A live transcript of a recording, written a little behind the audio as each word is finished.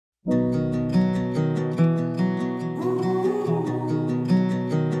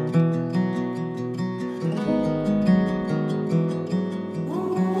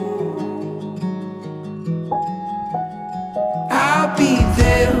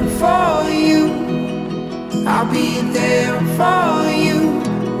be there for you.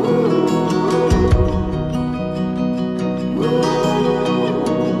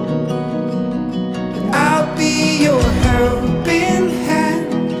 I'll be your helping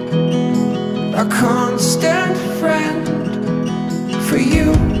hand, a constant friend for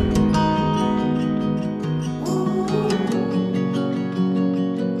you.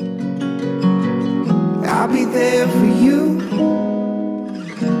 I'll be there for you.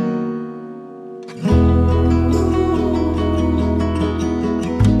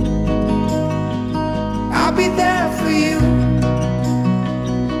 I'll be there for you.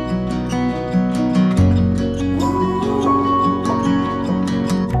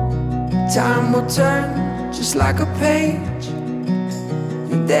 Time will turn just like a page,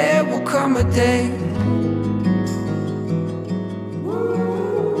 and there will come a day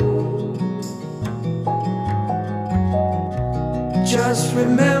just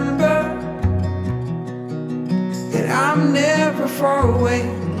remember that I'm never far away.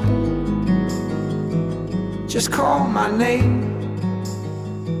 Just call my name.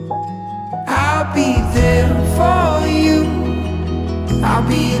 I'll be there for you. I'll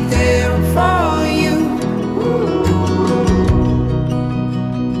be there for you.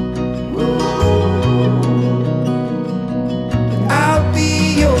 I'll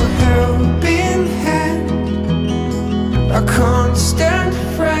be your helping hand, a constant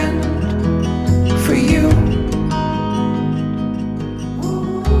friend for you.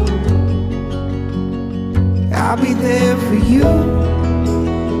 I'll be there for you.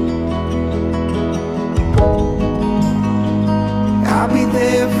 I'll be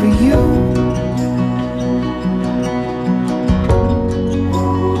there for you.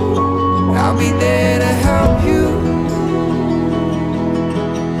 I'll be there to help you.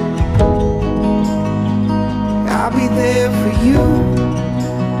 I'll be there for you.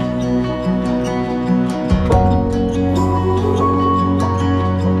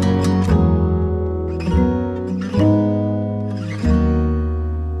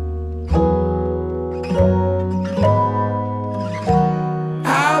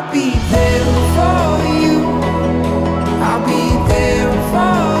 I'll be there for you. I'll be there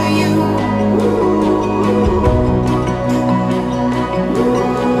for you.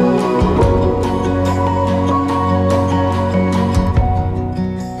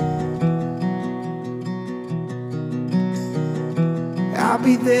 I'll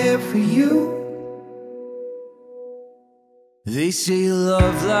be there for you. They say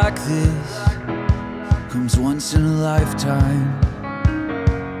love like this comes once in a lifetime.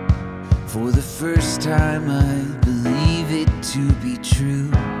 For the first time I believe it to be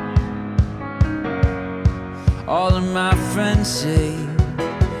true. All of my friends say,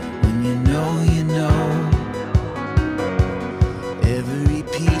 when you know, you know. Every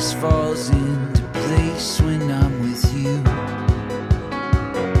piece falls into place when I'm with you.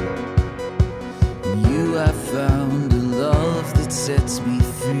 In you I found a love that sets me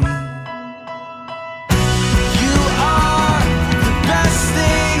free. You are the best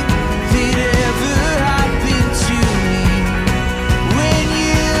thing that ever happened to me. When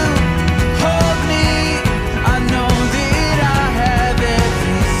you hold me, I know that I have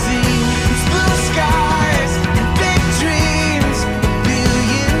everything. It's blue skies and big dreams, a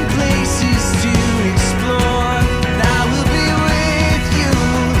billion places to explore. And I will be with you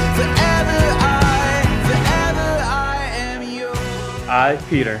forever. I am yours. I,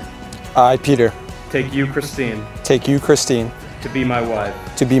 Peter, I, Peter, take you, Christine, take you, Christine, to be my wife,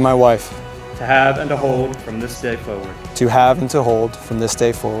 to be my wife, to have and to hold from this day forward, to have and to hold from this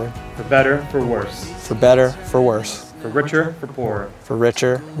day forward, for better, for worse, for better, for worse, for richer, for poorer, for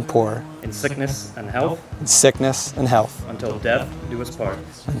richer and poorer, in sickness and health, in sickness and health, until death do us part.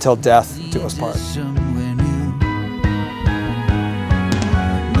 until death do us part. Somewhere new.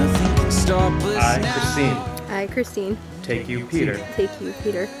 Nothing can stop us I, now. Christine, I, Christine, take you, Peter, take you,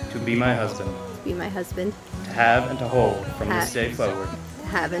 Peter, to be my husband, to be my husband, to have and to hold from this day forward, to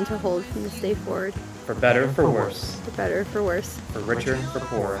have and to hold from this day forward, for better, for worse, for better, for worse, for richer, for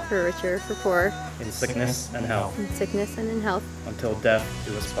poorer, for richer, for poorer, in sickness and health, in sickness and in health, until death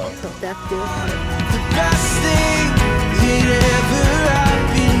do us part. until death do us part. The best thing that ever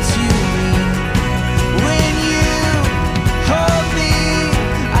happened to me. When you hold me,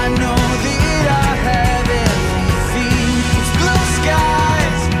 I know that I have everything. It's blue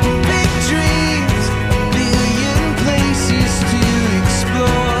skies, big dreams, a billion places to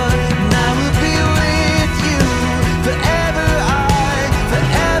explore. And I will be with you forever. I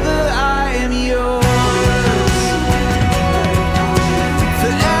am yours.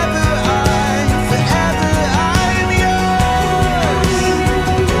 Forever I am yours.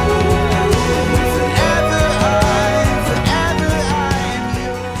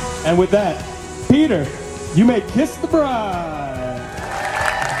 And with that, Peter, you may kiss the bride.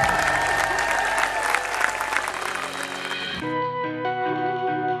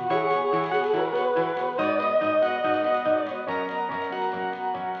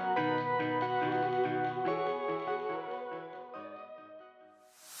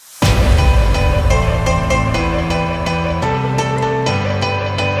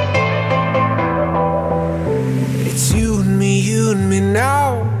 It's you and me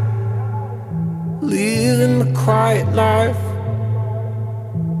now, living the quiet life.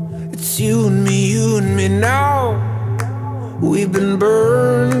 It's you and me now. We've been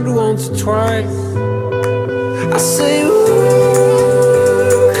burned once or twice. I say, ooh,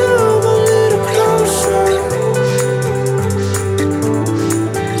 come a little closer.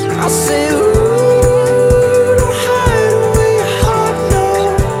 I say, ooh, don't hide away your heart now.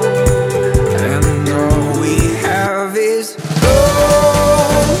 And all we have is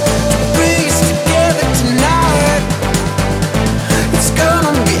gold to bring us together tonight. It's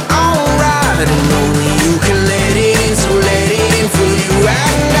gonna be alright, and only you can let it in, so let it in for you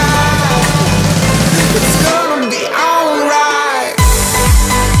and I. It's gonna be alright.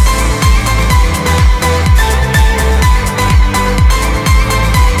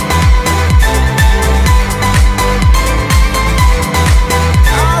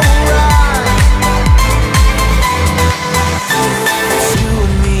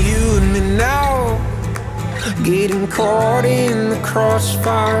 You and me now, getting caught in the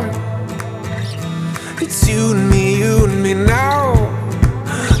crossfire. It's you and me now,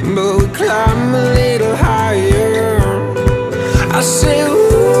 but we climb a little higher. I say,